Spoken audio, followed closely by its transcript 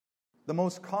The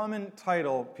most common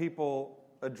title people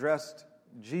addressed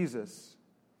Jesus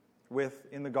with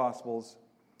in the Gospels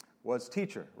was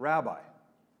teacher, rabbi.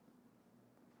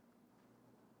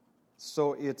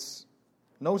 So it's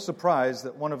no surprise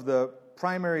that one of the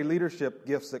primary leadership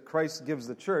gifts that Christ gives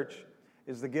the church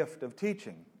is the gift of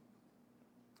teaching.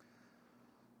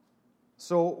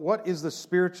 So what is the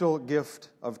spiritual gift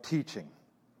of teaching?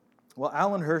 Well,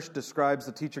 Alan Hirsch describes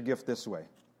the teacher gift this way.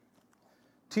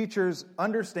 Teachers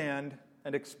understand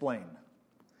and explain.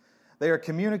 They are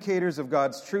communicators of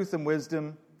God's truth and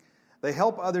wisdom. They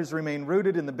help others remain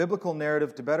rooted in the biblical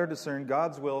narrative to better discern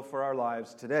God's will for our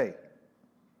lives today.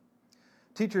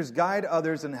 Teachers guide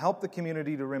others and help the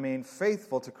community to remain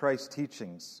faithful to Christ's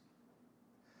teachings.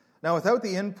 Now, without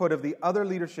the input of the other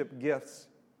leadership gifts,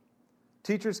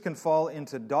 teachers can fall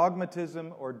into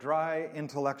dogmatism or dry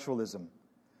intellectualism.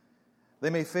 They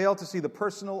may fail to see the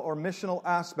personal or missional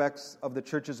aspects of the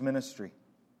church's ministry.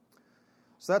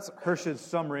 So that's Hirsch's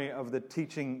summary of the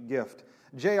teaching gift.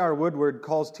 J.R. Woodward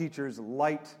calls teachers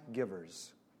light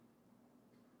givers.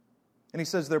 And he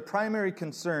says their primary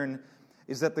concern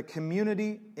is that the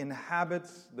community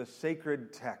inhabits the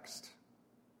sacred text.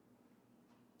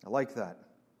 I like that.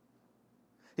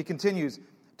 He continues,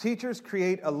 teachers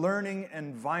create a learning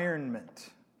environment.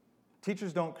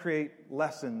 Teachers don't create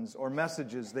lessons or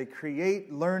messages. They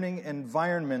create learning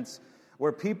environments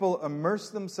where people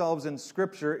immerse themselves in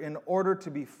Scripture in order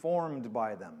to be formed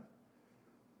by them.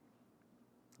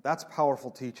 That's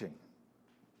powerful teaching.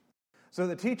 So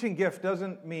the teaching gift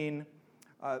doesn't mean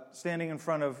standing in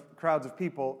front of crowds of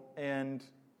people and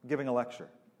giving a lecture.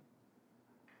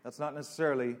 That's not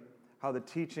necessarily how the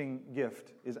teaching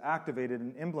gift is activated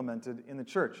and implemented in the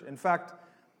church. In fact,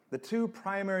 the two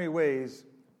primary ways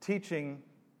teaching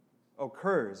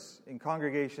occurs in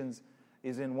congregations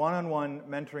is in one-on-one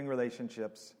mentoring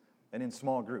relationships and in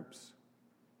small groups.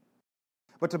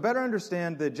 But to better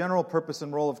understand the general purpose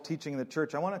and role of teaching in the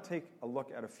church, I want to take a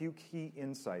look at a few key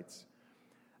insights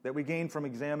that we gain from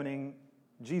examining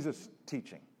Jesus'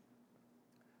 teaching.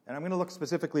 And I'm going to look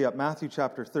specifically at Matthew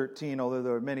chapter 13, although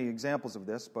there are many examples of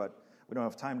this, but we don't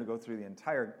have time to go through the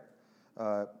entire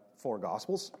four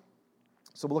Gospels.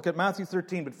 So we'll look at Matthew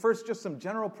 13, but first just some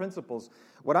general principles.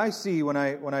 What I see when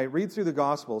I read through the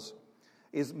Gospels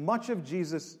is much of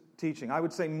Jesus' teaching, I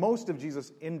would say most of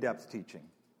Jesus' in-depth teaching,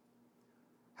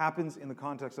 happens in the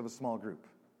context of a small group.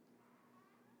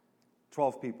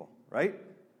 12 people, right?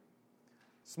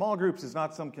 Small groups is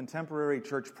not some contemporary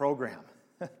church program.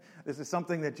 This is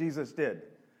something that Jesus did.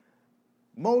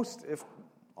 Most, if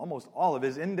almost all of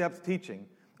his in-depth teaching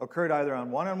occurred either on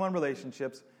one-on-one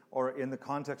relationships or in the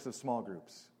context of small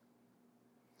groups.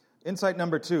 Insight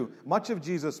number 2, much of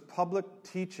Jesus' public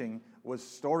teaching was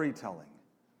storytelling.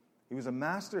 He was a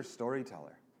master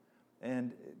storyteller.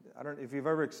 And I don't know if you've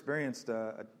ever experienced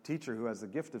a teacher who has the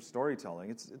gift of storytelling.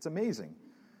 It's amazing.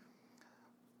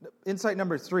 Insight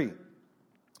number 3,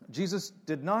 Jesus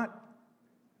did not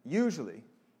usually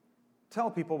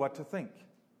tell people what to think.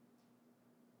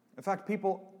 In fact,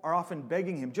 people are often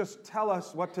begging him, just tell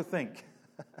us what to think.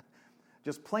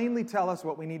 Just plainly tell us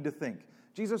what we need to think.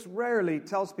 Jesus rarely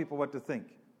tells people what to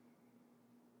think.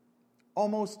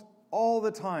 Almost all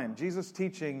the time, Jesus'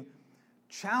 teaching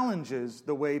challenges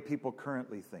the way people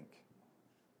currently think.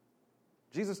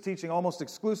 Jesus' teaching almost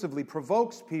exclusively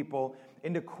provokes people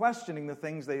into questioning the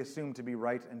things they assume to be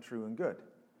right and true and good.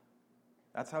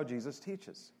 That's how Jesus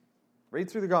teaches. Read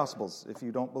through the Gospels if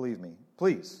you don't believe me.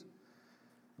 Please.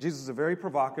 Jesus is a very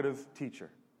provocative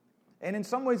teacher. And in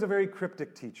some ways a very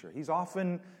cryptic teacher. He's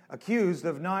often accused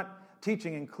of not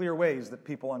teaching in clear ways that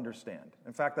people understand.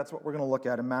 In fact, that's what we're going to look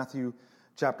at in Matthew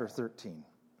chapter 13.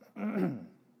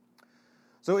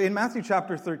 So in Matthew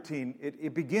chapter 13,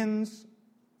 it begins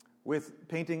with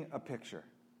painting a picture.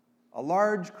 A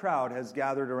large crowd has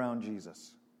gathered around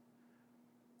Jesus.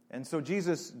 And so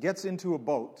Jesus gets into a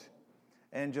boat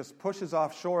and just pushes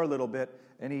offshore a little bit,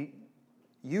 and he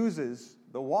uses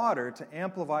the water to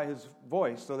amplify his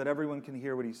voice so that everyone can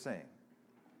hear what he's saying.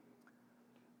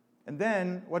 And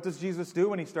then, what does Jesus do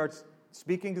when he starts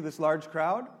speaking to this large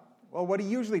crowd? Well, what he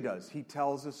usually does, he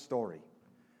tells a story.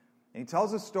 And he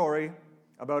tells a story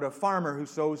about a farmer who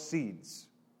sows seeds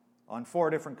on 4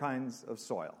 different kinds of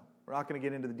soil. We're not going to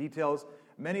get into the details.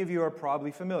 Many of you are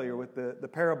probably familiar with the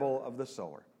parable of the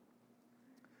sower.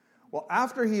 Well,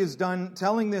 after he is done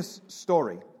telling this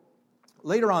story,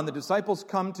 later on, the disciples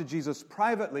come to Jesus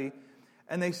privately,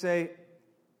 and they say,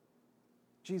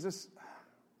 Jesus,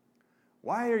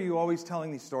 why are you always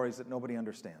telling these stories that nobody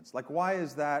understands? Like, why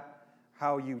is that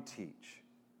how you teach?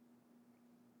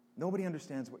 Nobody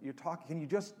understands what you're talking.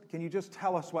 Can you just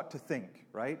tell us what to think,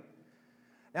 right?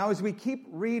 Now, as we keep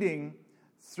reading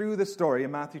through the story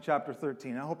in Matthew chapter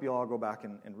 13. I hope you'll all go back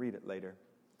and read it later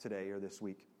today or this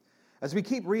week. As we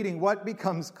keep reading, what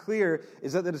becomes clear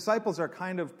is that the disciples are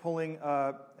kind of pulling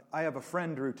I have a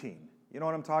friend routine. You know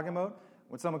what I'm talking about?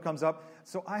 When someone comes up,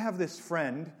 so I have this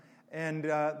friend, and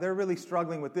they're really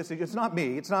struggling with this. It's not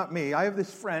me. I have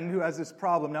this friend who has this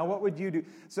problem. Now, what would you do?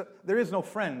 So there is no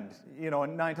friend,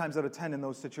 9 times out of 10 in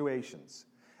those situations.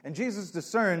 And Jesus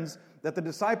discerns that the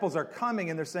disciples are coming,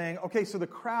 and they're saying, okay, so the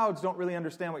crowds don't really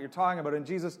understand what you're talking about, and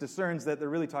Jesus discerns that they're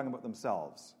really talking about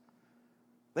themselves.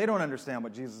 They don't understand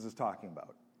what Jesus is talking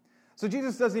about. So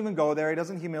Jesus doesn't even go there. He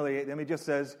doesn't humiliate them. He just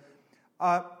says,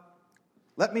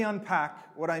 let me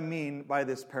unpack what I mean by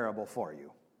this parable for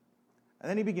you. And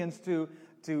then he begins to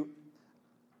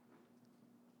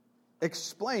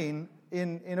explain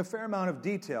in a fair amount of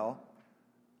detail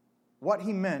what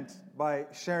he meant by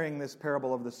sharing this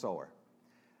parable of the sower.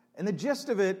 And the gist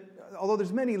of it, although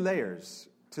there's many layers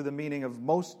to the meaning of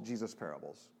most Jesus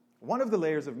parables, one of the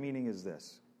layers of meaning is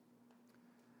this.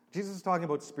 Jesus is talking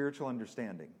about spiritual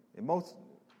understanding.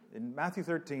 In Matthew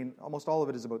 13, almost all of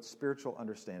it is about spiritual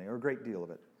understanding, or a great deal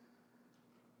of it.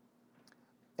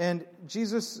 And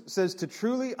Jesus says to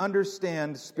truly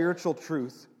understand spiritual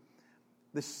truth,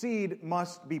 the seed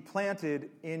must be planted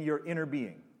in your inner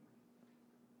being.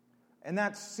 And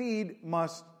that seed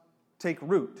must take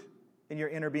root in your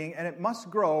inner being, and it must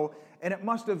grow, and it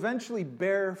must eventually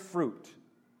bear fruit.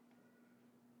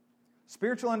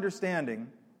 Spiritual understanding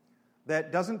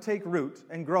that doesn't take root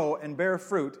and grow and bear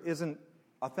fruit isn't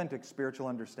authentic spiritual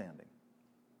understanding.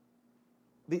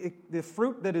 The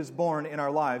fruit that is born in our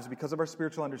lives because of our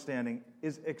spiritual understanding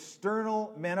is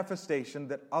external manifestation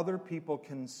that other people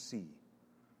can see.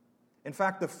 In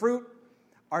fact, the fruit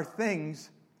are things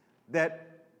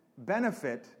that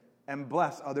benefit and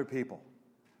bless other people.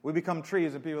 We become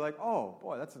trees and people are like, oh,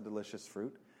 boy, that's a delicious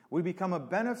fruit. We become a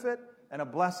benefit and a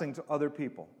blessing to other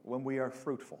people when we are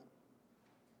fruitful.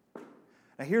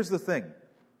 Now, here's the thing.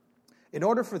 In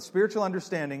order for spiritual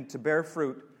understanding to bear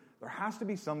fruit, there has to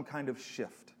be some kind of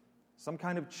shift, some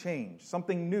kind of change.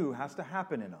 Something new has to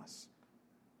happen in us.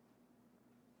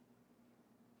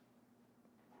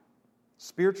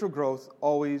 Spiritual growth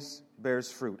always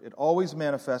bears fruit. It always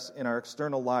manifests in our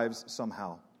external lives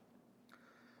somehow.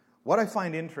 What I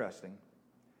find interesting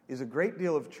is a great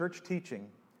deal of church teaching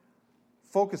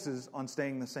focuses on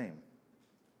staying the same.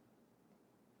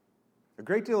 A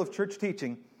great deal of church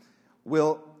teaching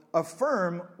will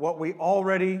affirm what we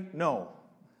already know.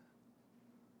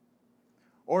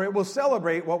 Or it will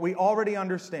celebrate what we already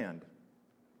understand.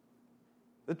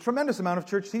 A tremendous amount of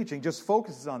church teaching just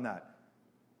focuses on that.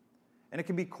 And it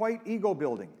can be quite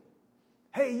ego-building.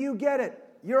 Hey, you get it.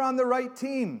 You're on the right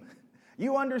team.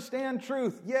 You understand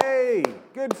truth. Yay!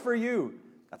 Good for you.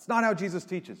 That's not how Jesus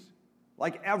teaches.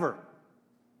 Like ever.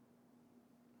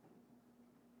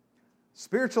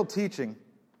 Spiritual teaching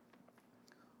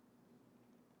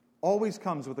always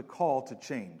comes with a call to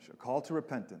change, a call to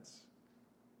repentance,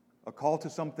 a call to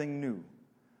something new,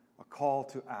 a call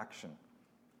to action.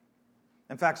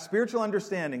 In fact, spiritual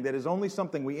understanding that is only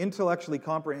something we intellectually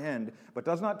comprehend but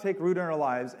does not take root in our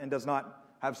lives and does not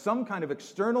have some kind of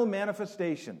external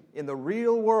manifestation in the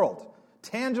real world,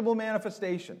 tangible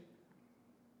manifestation.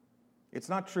 It's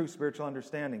not true spiritual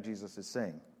understanding, Jesus is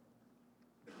saying.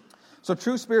 So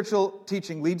true spiritual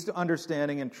teaching leads to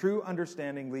understanding, and true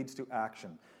understanding leads to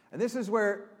action. And this is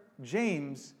where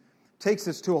James takes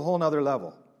this to a whole nother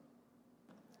level.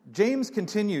 James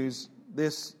continues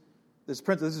this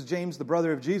principle. This is James, the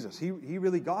brother of Jesus. He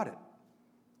really got it.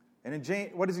 And in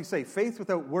James, what does he say? Faith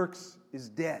without works is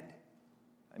dead.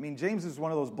 I mean, James is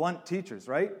one of those blunt teachers,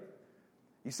 right?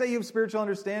 You say you have spiritual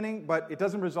understanding, but it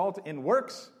doesn't result in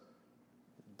works.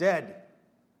 Dead.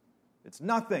 It's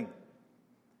nothing.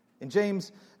 In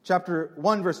James chapter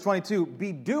 1, verse 22,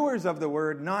 be doers of the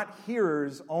word, not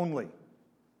hearers only.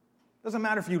 Doesn't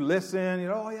matter if you listen,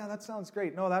 oh yeah, that sounds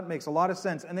great. No, that makes a lot of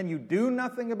sense. And then you do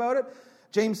nothing about it.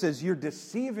 James says, you're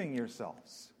deceiving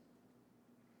yourselves.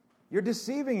 You're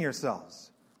deceiving yourselves.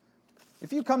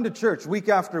 If you come to church week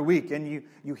after week and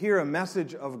you hear a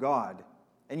message of God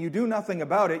and you do nothing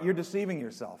about it, you're deceiving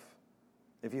yourself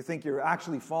if you think you're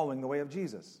actually following the way of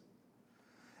Jesus.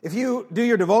 If you do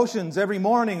your devotions every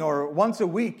morning or once a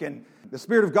week and the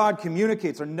Spirit of God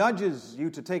communicates or nudges you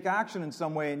to take action in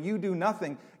some way and you do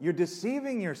nothing, you're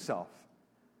deceiving yourself.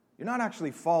 You're not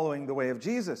actually following the way of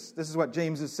Jesus. This is what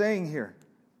James is saying here.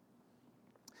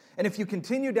 And if you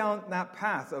continue down that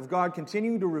path of God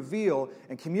continuing to reveal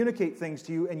and communicate things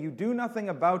to you and you do nothing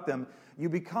about them, you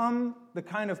become the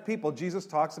kind of people Jesus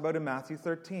talks about in Matthew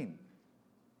 13.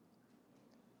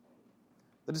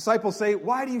 The disciples say,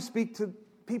 why do you speak to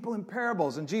people in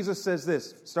parables. And Jesus says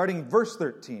this, starting in verse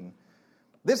 13.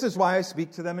 This is why I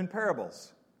speak to them in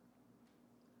parables.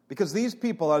 Because these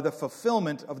people are the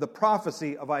fulfillment of the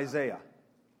prophecy of Isaiah.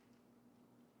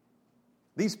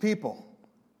 These people.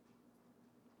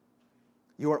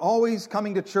 You are always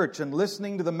coming to church and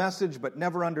listening to the message but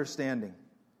never understanding.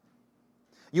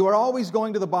 You are always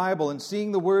going to the Bible and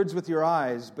seeing the words with your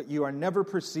eyes, but you are never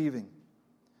perceiving.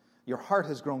 Your heart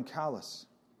has grown callous.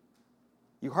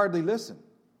 You hardly listen.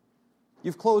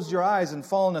 You've closed your eyes and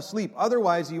fallen asleep.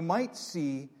 Otherwise, you might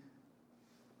see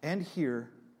and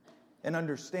hear and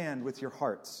understand with your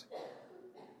hearts.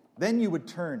 Then you would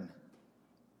turn.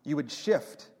 You would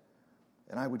shift,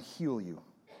 and I would heal you.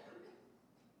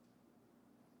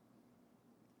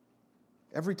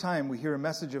 Every time we hear a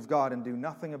message of God and do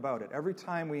nothing about it, every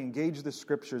time we engage the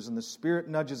Scriptures and the Spirit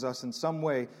nudges us in some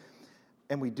way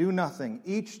and we do nothing,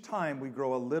 each time we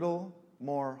grow a little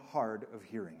more hard of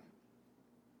hearing.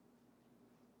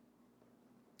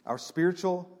 Our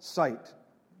spiritual sight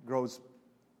grows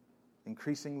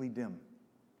increasingly dim.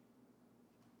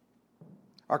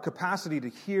 Our capacity to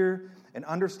hear and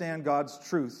understand God's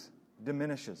truth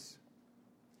diminishes,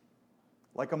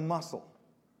 like a muscle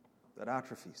that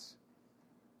atrophies.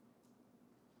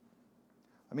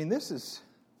 I mean, this is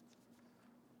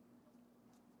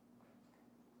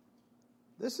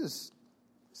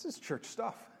church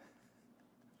stuff.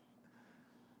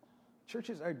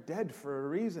 Churches are dead for a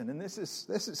reason, and this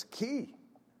is key.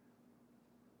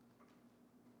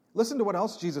 Listen to what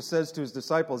else Jesus says to his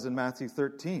disciples in Matthew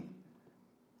 13.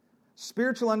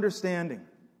 Spiritual understanding,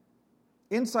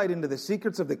 insight into the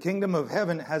secrets of the kingdom of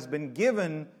heaven has been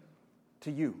given to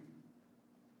you.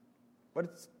 But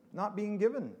it's not being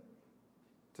given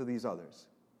to these others.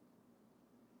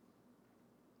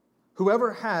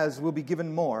 Whoever has will be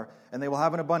given more, and they will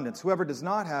have an abundance. Whoever does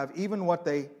not have, even what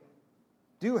they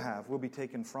do have will be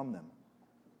taken from them.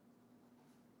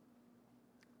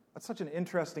 That's such an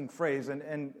interesting phrase,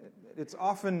 and it's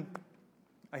often,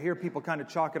 I hear people kind of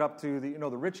chalk it up to the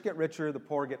rich get richer, the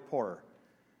poor get poorer.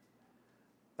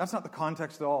 That's not the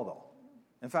context at all, though.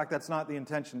 In fact, that's not the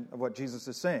intention of what Jesus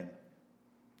is saying.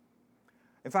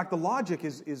 In fact, the logic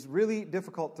is really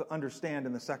difficult to understand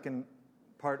in the second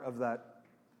part of that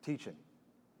teaching.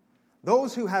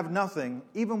 Those who have nothing,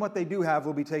 even what they do have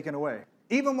will be taken away.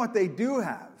 Even what they do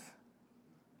have.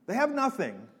 They have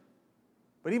nothing,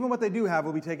 but even what they do have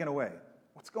will be taken away.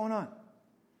 What's going on?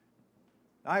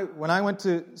 When I went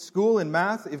to school in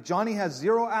math, if Johnny has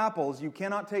 0 apples, you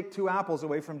cannot take 2 apples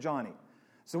away from Johnny.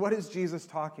 So what is Jesus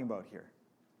talking about here?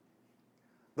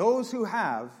 Those who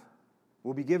have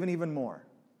will be given even more.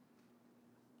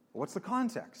 What's the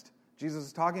context? Jesus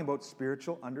is talking about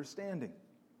spiritual understanding,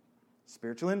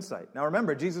 spiritual insight. Now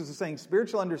remember, Jesus is saying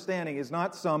spiritual understanding is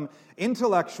not some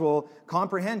intellectual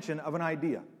comprehension of an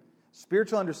idea.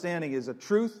 Spiritual understanding is a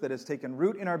truth that has taken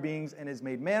root in our beings and is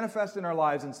made manifest in our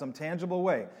lives in some tangible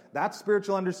way. That's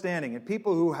spiritual understanding. And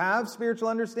people who have spiritual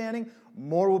understanding,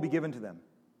 more will be given to them.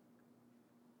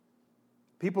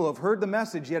 People who have heard the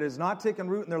message, yet it has not taken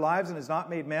root in their lives and is not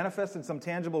made manifest in some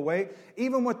tangible way,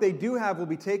 even what they do have will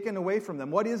be taken away from them.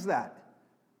 What is that?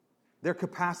 Their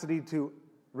capacity to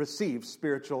receive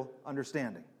spiritual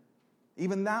understanding.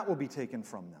 Even that will be taken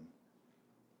from them.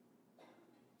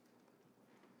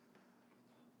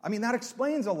 I mean, that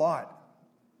explains a lot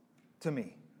to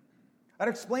me. That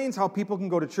explains how people can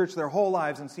go to church their whole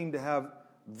lives and seem to have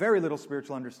very little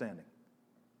spiritual understanding.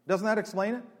 Doesn't that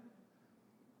explain it?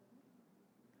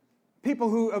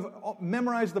 People who have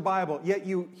memorized the Bible, yet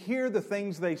you hear the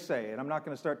things they say. And I'm not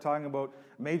going to start talking about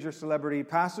major celebrity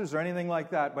pastors or anything like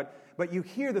that, but you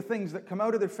hear the things that come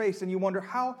out of their face and you wonder,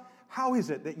 how is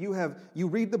it that you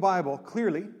read the Bible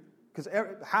clearly, because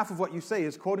half of what you say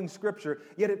is quoting Scripture,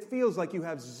 yet it feels like you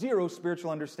have 0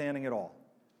 spiritual understanding at all.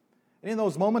 And in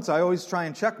those moments, I always try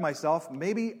and check myself.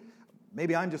 Maybe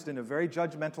I'm just in a very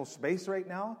judgmental space right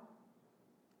now.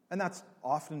 And that's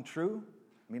often true.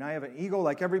 I mean, I have an ego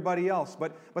like everybody else,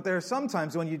 but there are some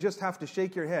times when you just have to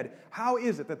shake your head. How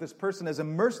is it that this person has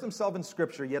immersed themselves in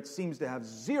Scripture, yet seems to have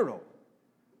 0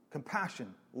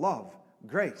 compassion, love,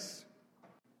 grace?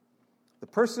 The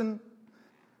person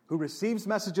who receives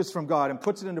messages from God and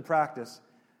puts it into practice,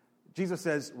 Jesus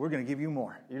says, we're going to give you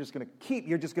more. You're just going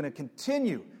to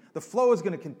continue. The flow is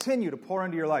going to continue to pour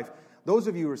into your life. Those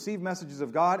of you who receive messages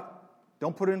of God,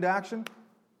 don't put it into action,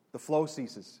 the flow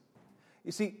ceases.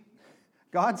 You see,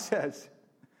 God says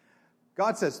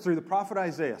through the prophet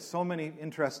Isaiah so many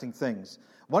interesting things.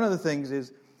 One of the things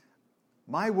is,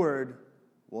 my word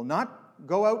will not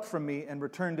go out from me and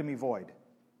return to me void.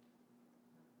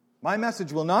 My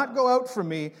message will not go out from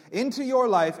me into your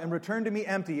life and return to me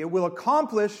empty. It will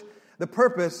accomplish the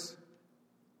purpose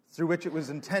through which it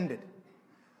was intended.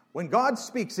 When God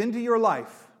speaks into your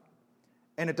life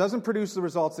and it doesn't produce the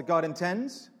results that God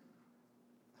intends,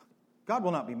 God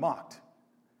will not be mocked.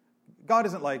 God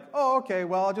isn't like, oh, okay,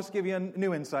 well, I'll just give you a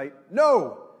new insight.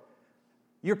 No!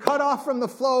 You're cut off from the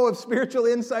flow of spiritual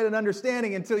insight and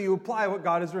understanding until you apply what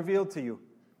God has revealed to you.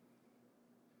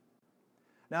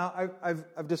 Now,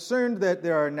 I've discerned that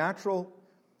there's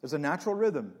a natural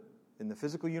rhythm in the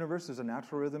physical universe. There's a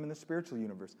natural rhythm in the spiritual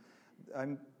universe.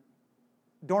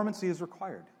 Dormancy is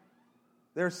required.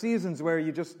 There are seasons where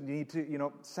you just need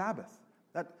to, Sabbath.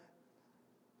 That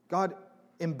God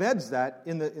embeds that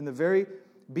in the very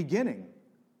beginning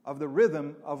of the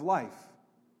rhythm of life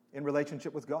in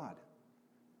relationship with God.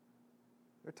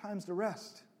 There are times to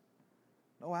rest.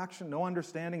 No action, no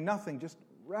understanding, nothing. Just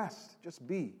rest. Just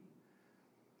be.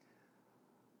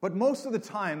 But most of the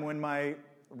time when my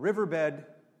riverbed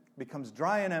becomes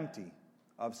dry and empty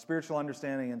of spiritual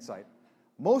understanding and insight,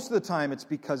 most of the time it's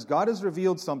because God has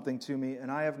revealed something to me and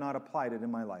I have not applied it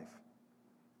in my life.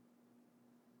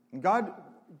 And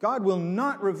God will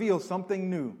not reveal something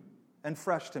new and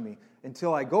fresh to me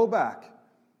until I go back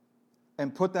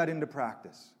and put that into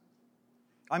practice.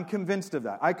 I'm convinced of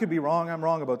that. I could be wrong. I'm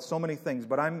wrong about so many things,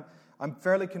 but I'm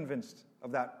fairly convinced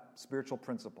of that spiritual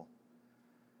principle.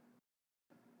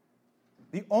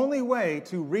 The only way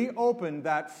to reopen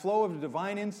that flow of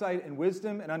divine insight and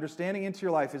wisdom and understanding into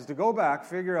your life is to go back,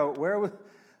 figure out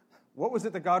what was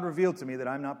it that God revealed to me that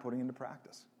I'm not putting into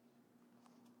practice.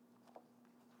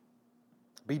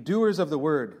 Be doers of the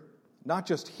word, not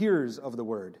just hearers of the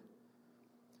word.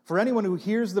 For anyone who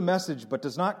hears the message but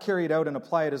does not carry it out and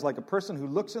apply it is like a person who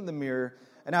looks in the mirror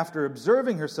and after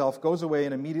observing herself goes away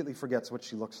and immediately forgets what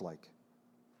she looks like.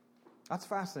 That's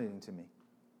fascinating to me.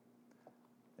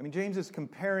 James is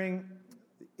comparing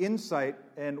insight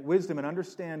and wisdom and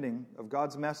understanding of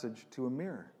God's message to a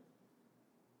mirror.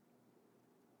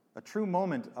 A true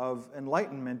moment of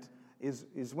enlightenment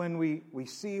is when we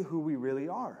see who we really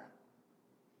are.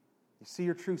 You see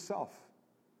your true self.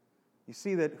 You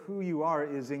see that who you are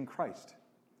is in Christ.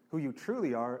 Who you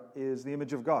truly are is the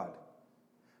image of God.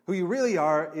 Who you really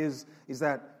are is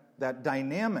that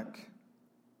dynamic,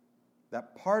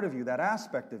 that part of you, that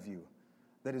aspect of you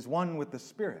that is one with the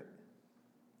Spirit.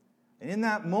 And in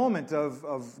that moment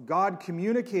of God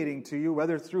communicating to you,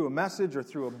 whether through a message or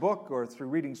through a book or through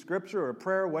reading Scripture or a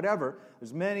prayer, whatever,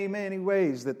 there's many, many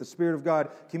ways that the Spirit of God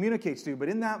communicates to you. But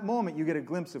in that moment, you get a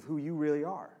glimpse of who you really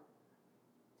are.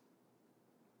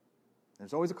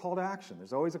 There's always a call to action.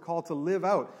 There's always a call to live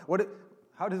out.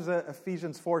 How does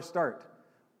Ephesians 4 start?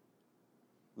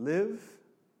 Live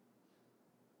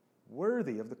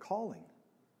worthy of the calling.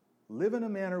 Live in a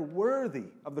manner worthy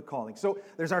of the calling. So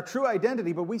there's our true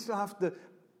identity, but we still have to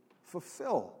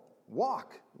fulfill,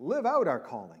 walk, live out our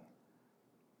calling.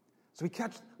 So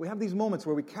we have these moments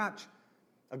where we catch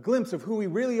a glimpse of who we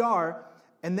really are,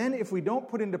 and then if we don't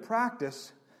put into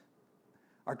practice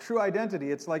our true identity,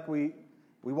 it's like we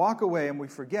walk away and we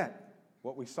forget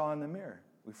what we saw in the mirror.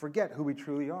 We forget who we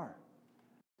truly are.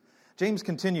 James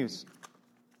continues,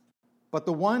 but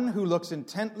the one who looks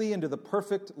intently into the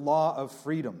perfect law of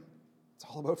freedom, it's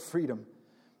all about freedom,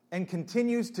 and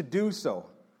continues to do so,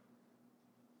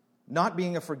 not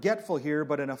being a forgetful hearer,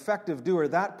 but an effective doer,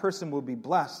 that person will be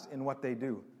blessed in what they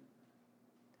do.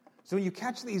 So when you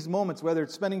catch these moments, whether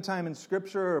it's spending time in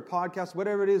Scripture or a podcast,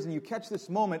 whatever it is, and you catch this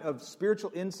moment of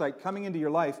spiritual insight coming into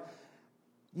your life,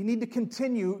 you need to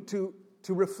continue to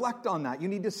reflect on that. You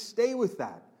need to stay with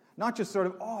that. Not just sort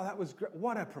of, oh, that was great.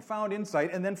 What a profound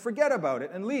insight, and then forget about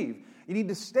it and leave. You need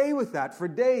to stay with that for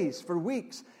days, for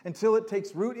weeks, until it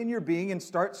takes root in your being and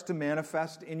starts to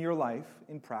manifest in your life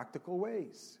in practical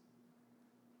ways.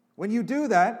 When you do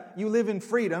that, you live in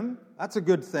freedom. That's a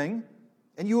good thing.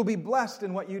 And you will be blessed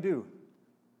in what you do.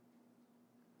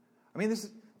 This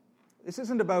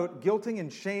isn't about guilting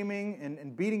and shaming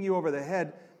and beating you over the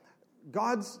head.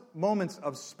 God's moments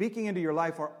of speaking into your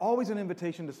life are always an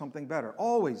invitation to something better.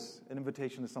 Always an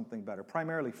invitation to something better.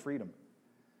 Primarily freedom.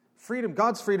 Freedom,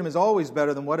 God's freedom is always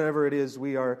better than whatever it is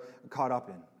we are caught up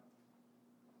in.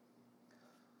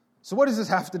 So what does this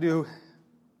have to do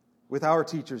with our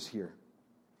teachers here?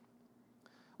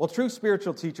 Well, true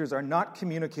spiritual teachers are not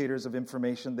communicators of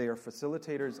information. They are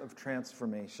facilitators of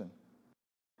transformation.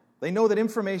 They know that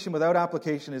information without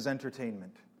application is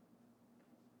entertainment.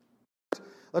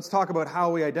 Let's talk about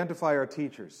how we identify our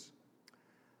teachers.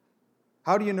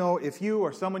 How do you know if you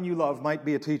or someone you love might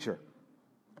be a teacher?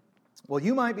 Well,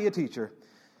 you might be a teacher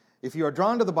if you are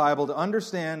drawn to the Bible to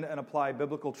understand and apply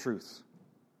biblical truth,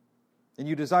 and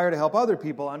you desire to help other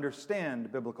people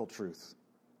understand biblical truth.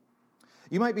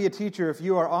 You might be a teacher if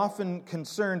you are often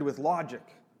concerned with logic,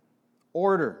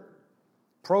 order,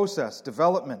 process,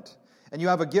 development, and you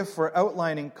have a gift for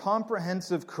outlining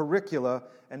comprehensive curricula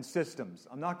and systems.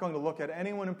 I'm not going to look at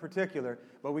anyone in particular,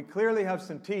 but we clearly have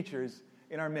some teachers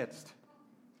in our midst.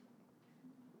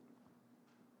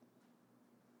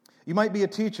 You might be a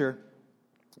teacher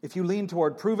if you lean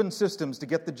toward proven systems to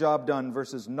get the job done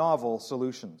versus novel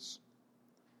solutions.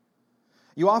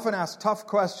 You often ask tough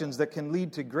questions that can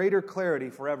lead to greater clarity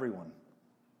for everyone.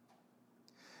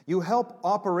 You help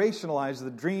operationalize the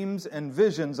dreams and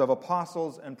visions of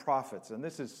apostles and prophets, and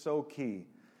this is so key.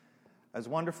 As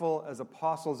wonderful as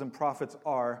apostles and prophets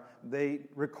are, they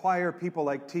require people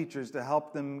like teachers to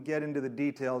help them get into the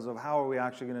details of how are we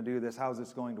actually going to do this, how is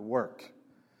this going to work.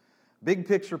 Big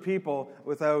picture people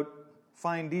without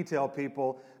fine detail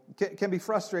people can be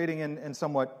frustrating and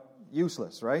somewhat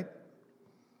useless, right?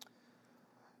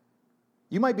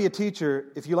 You might be a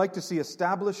teacher if you like to see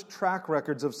established track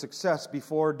records of success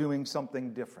before doing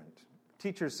something different.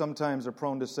 Teachers sometimes are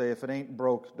prone to say, if it ain't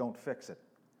broke, don't fix it.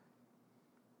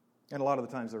 And a lot of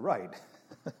the times they're right.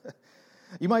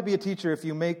 You might be a teacher if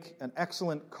you make an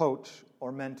excellent coach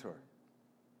or mentor.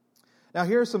 Now,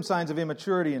 here are some signs of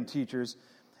immaturity in teachers.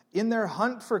 In their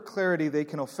hunt for clarity, they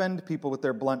can offend people with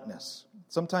their bluntness.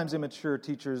 Sometimes immature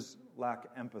teachers lack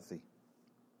empathy.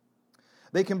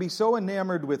 They can be so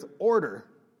enamored with order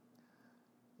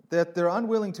that they're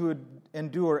unwilling to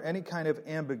endure any kind of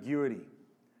ambiguity.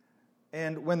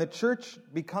 And when the church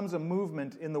becomes a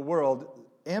movement in the world,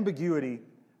 ambiguity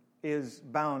is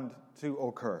bound to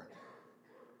occur.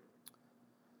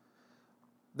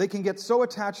 They can get so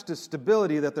attached to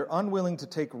stability that they're unwilling to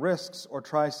take risks or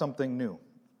try something new.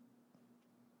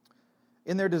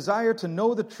 In their desire to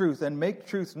know the truth and make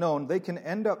truth known, they can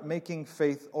end up making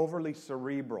faith overly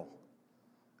cerebral,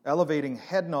 elevating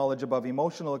head knowledge above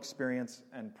emotional experience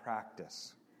and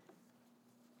practice.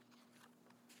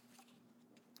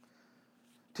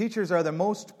 Teachers are the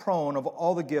most prone of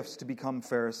all the gifts to become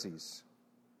Pharisees,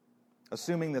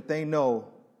 assuming that they know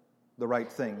the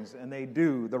right things and they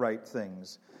do the right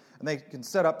things. And they can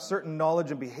set up certain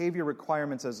knowledge and behavior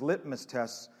requirements as litmus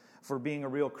tests for being a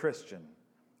real Christian,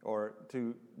 or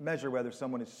to measure whether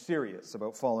someone is serious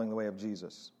about following the way of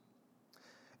Jesus.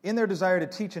 In their desire to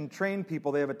teach and train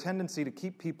people, they have a tendency to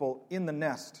keep people in the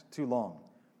nest too long.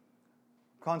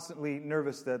 Constantly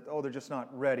nervous that, they're just not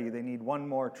ready. They need one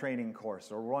more training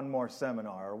course or one more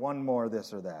seminar or one more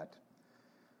this or that.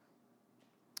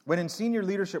 When in senior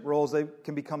leadership roles, they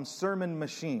can become sermon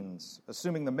machines,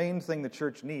 assuming the main thing the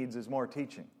church needs is more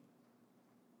teaching.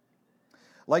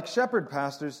 Like shepherd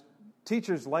pastors,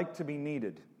 teachers like to be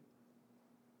needed.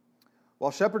 While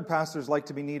shepherd pastors like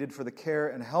to be needed for the care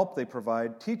and help they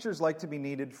provide, teachers like to be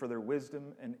needed for their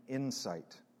wisdom and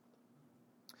insight.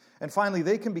 And finally,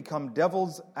 they can become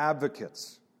devil's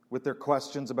advocates with their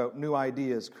questions about new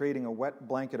ideas, creating a wet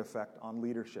blanket effect on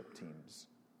leadership teams.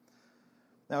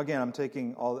 Now, again,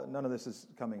 none of this is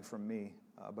coming from me,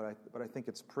 but I think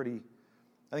it's pretty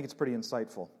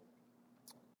insightful.